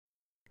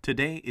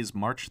Today is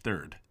March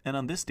 3rd, and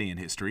on this day in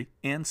history,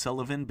 Anne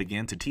Sullivan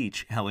began to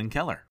teach Helen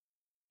Keller.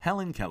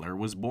 Helen Keller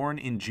was born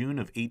in June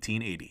of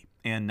 1880,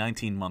 and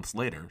 19 months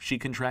later, she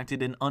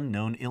contracted an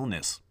unknown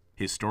illness.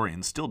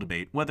 Historians still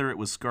debate whether it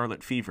was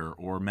scarlet fever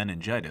or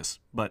meningitis,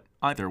 but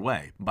either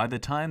way, by the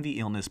time the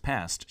illness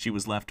passed, she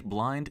was left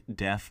blind,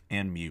 deaf,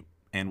 and mute,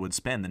 and would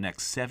spend the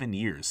next 7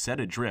 years set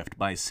adrift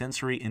by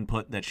sensory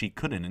input that she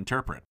couldn't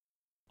interpret.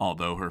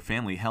 Although her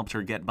family helped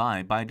her get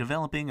by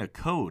developing a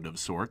code of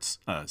sorts,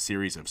 a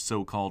series of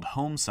so-called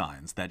home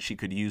signs that she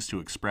could use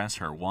to express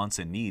her wants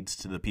and needs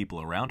to the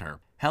people around her,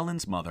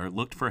 Helen's mother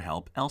looked for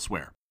help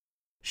elsewhere.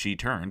 She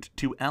turned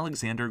to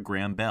Alexander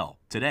Graham Bell,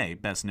 today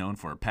best known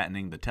for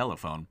patenting the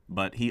telephone,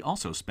 but he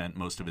also spent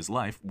most of his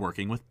life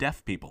working with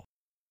deaf people.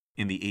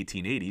 In the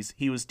 1880s,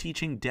 he was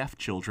teaching deaf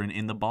children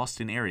in the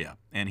Boston area,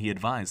 and he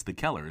advised the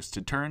Kellers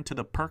to turn to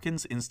the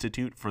Perkins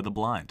Institute for the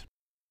Blind.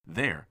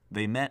 There,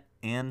 they met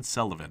Anne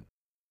Sullivan.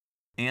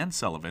 Anne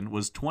Sullivan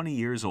was 20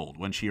 years old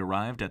when she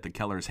arrived at the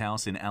Kellers'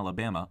 house in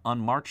Alabama on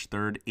March 3,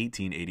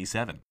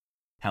 1887.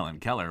 Helen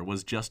Keller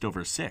was just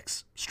over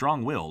 6,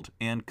 strong-willed,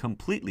 and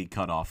completely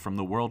cut off from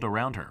the world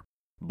around her.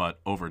 But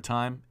over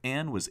time,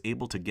 Anne was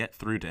able to get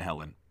through to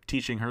Helen,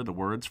 teaching her the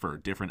words for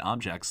different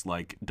objects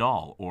like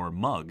doll or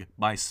mug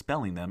by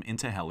spelling them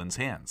into Helen's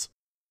hands.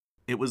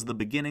 It was the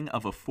beginning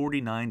of a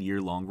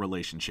 49-year-long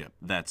relationship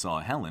that saw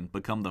Helen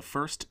become the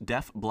first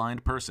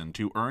deaf-blind person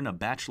to earn a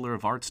Bachelor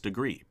of Arts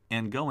degree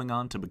and going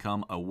on to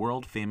become a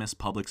world-famous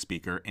public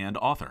speaker and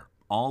author,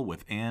 all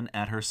with Anne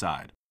at her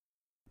side.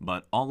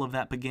 But all of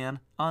that began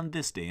on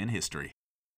this day in history.